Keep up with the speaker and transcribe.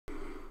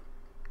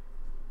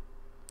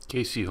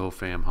Casey Ho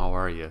fam, how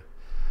are you?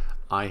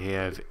 I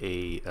have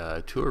a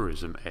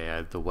tourism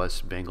ad, the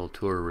West Bengal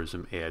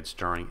tourism ad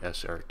starring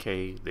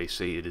SRK. They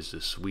say it is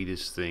the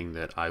sweetest thing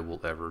that I will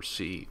ever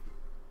see.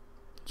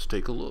 Let's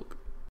take a look.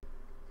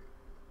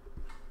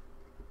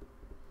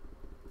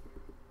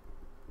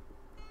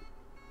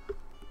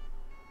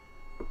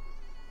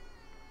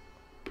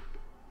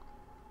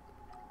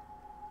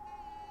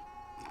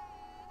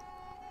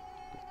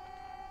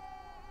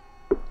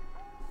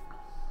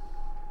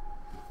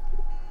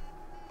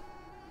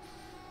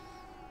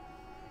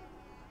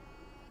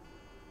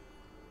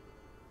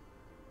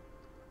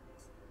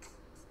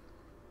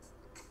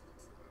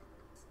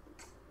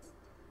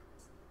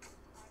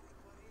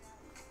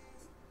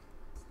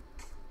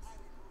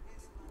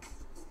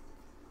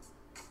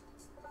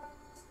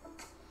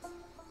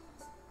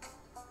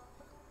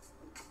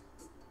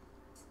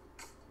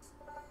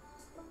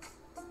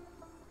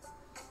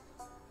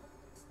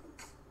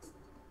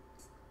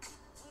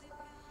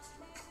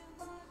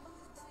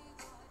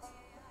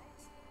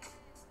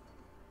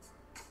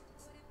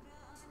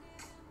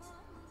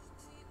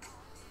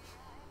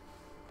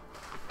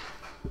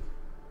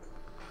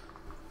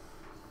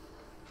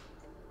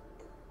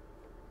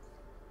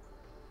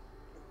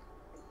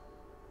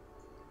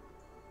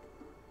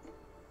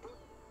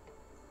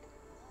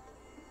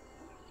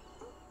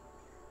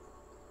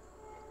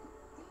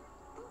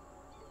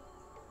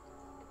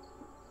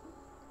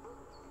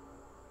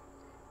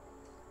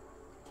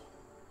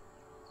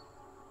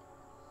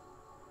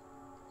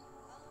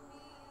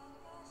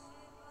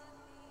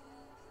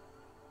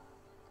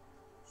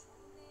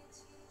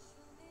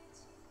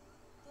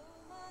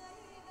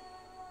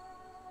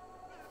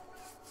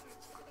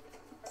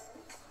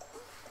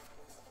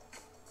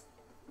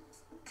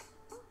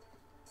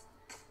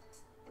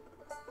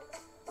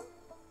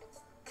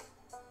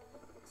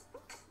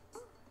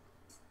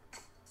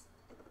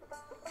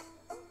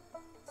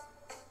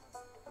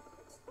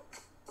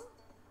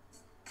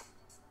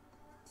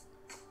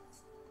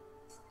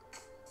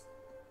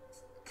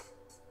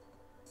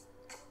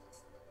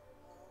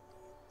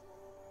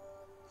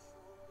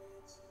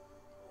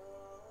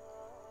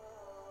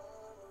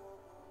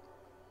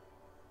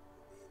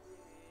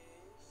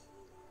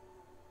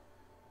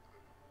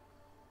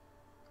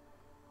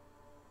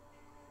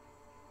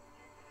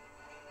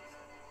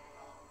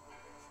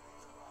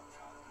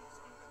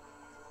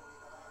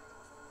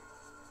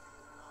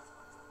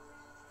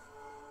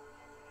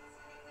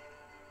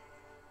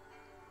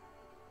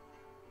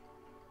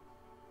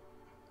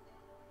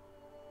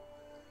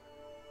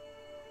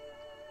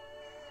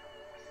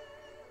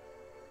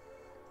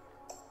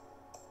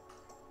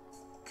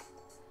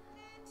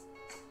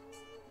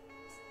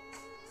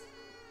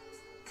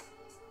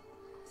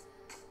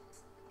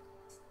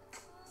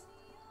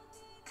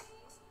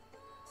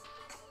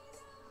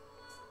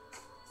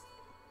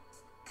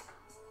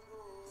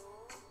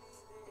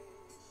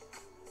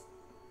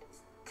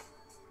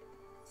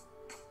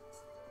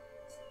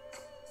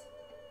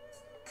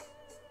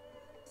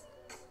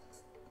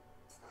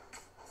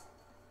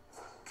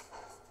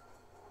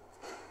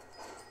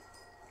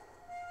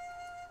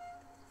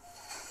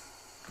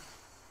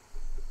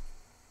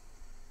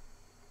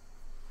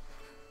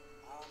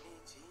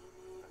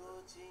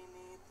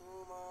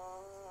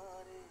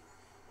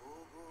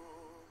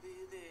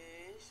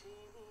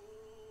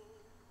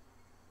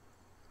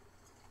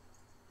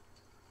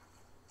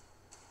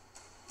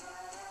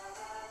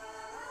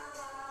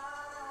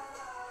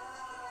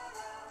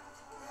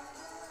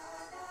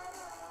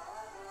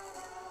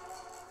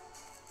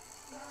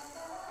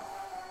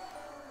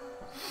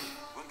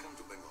 Welcome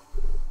to Bengal,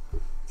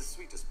 the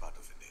sweetest part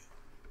of India.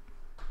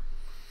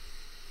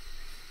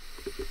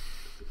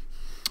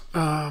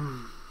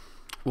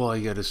 Well, I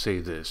gotta say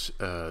this.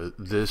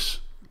 This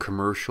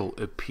commercial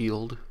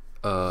appealed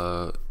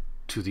to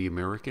the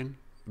American.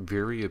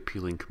 Very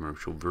appealing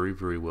commercial. Very,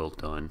 very well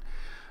done.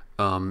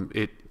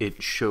 It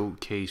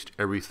showcased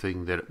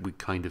everything that we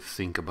kind of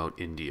think about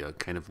India,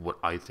 kind of what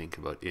I think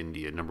about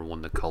India. Number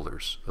one, the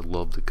colors. I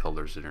love the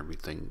colors and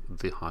everything.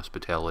 The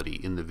hospitality.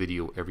 In the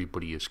video,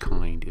 everybody is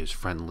kind, is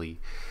friendly.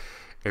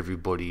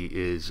 Everybody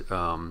is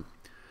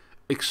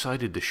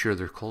excited to share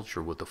their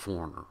culture with a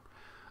foreigner.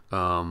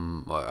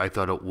 I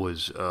thought it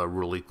was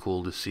really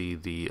cool to see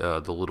the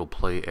little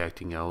play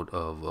acting out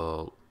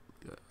of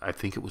I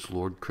think it was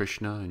Lord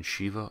Krishna and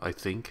Shiva. I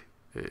think,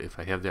 if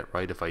I have that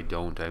right. If I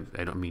don't,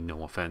 I don't mean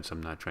no offense.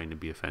 I'm not trying to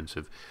be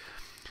offensive,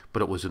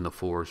 but it was in the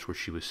forest where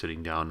she was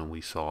sitting down, and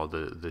we saw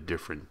the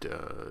different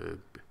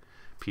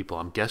people.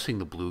 I'm guessing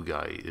the blue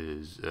guy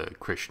is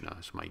Krishna.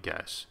 Is my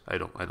guess. I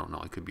don't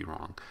know. I could be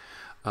wrong.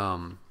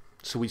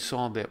 So we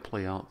saw that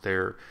play out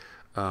there.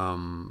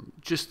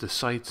 Just the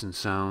sights and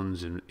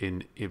sounds and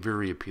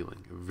very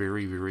appealing,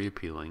 very, very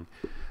appealing.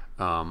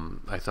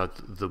 I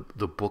thought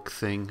the book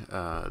thing,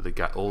 the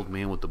guy, old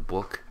man with the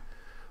book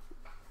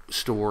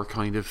store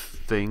kind of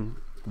thing,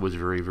 was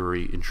very,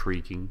 very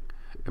intriguing.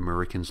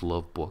 Americans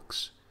love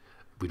books.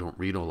 We don't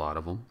read a lot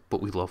of them,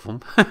 but we love them.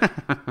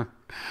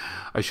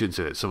 I shouldn't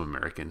say that. Some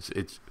Americans,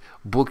 it's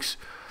books.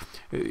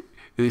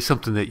 It's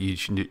something that you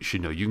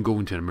should know. You can go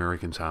into an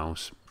American's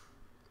house,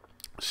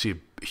 see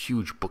a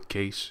huge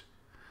bookcase.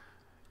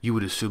 You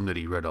would assume that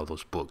he read all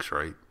those books,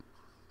 right?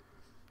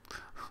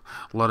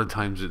 A lot of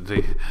times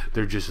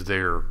they're just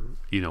there,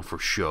 for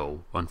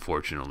show,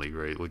 unfortunately,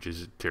 right? Which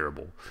is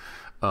terrible.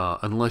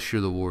 Unless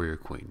you're the Warrior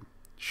Queen,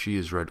 she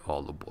has read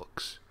all the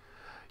books.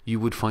 You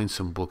would find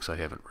some books I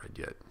haven't read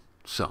yet.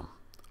 Some.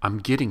 I'm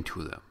getting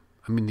to them.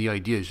 I mean, the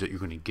idea is that you're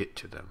going to get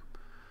to them,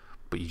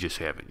 but you just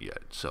haven't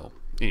yet. So,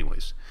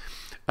 anyways,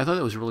 I thought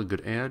that was a really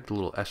good ad, a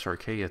little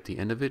SRK at the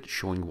end of it,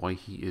 showing why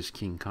he is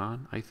King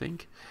Khan, I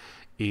think.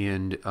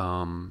 And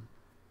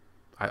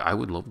I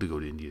would love to go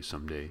to India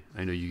someday.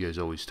 I know you guys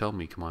always tell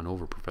me, come on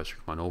over, Professor,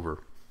 come on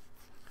over.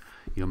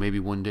 Maybe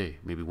one day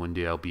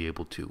I'll be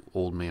able to.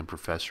 Old man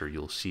Professor,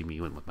 you'll see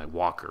me with my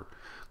walker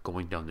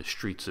going down the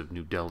streets of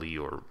New Delhi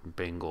or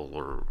Bengal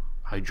or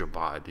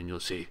Hyderabad, and you'll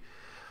say,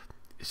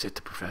 is that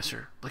the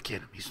professor? Look at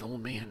him. He's an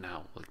old man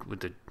now. Like with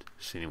the.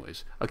 So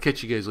anyways, I'll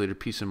catch you guys later.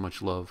 Peace and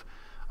much love.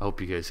 I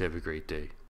hope you guys have a great day.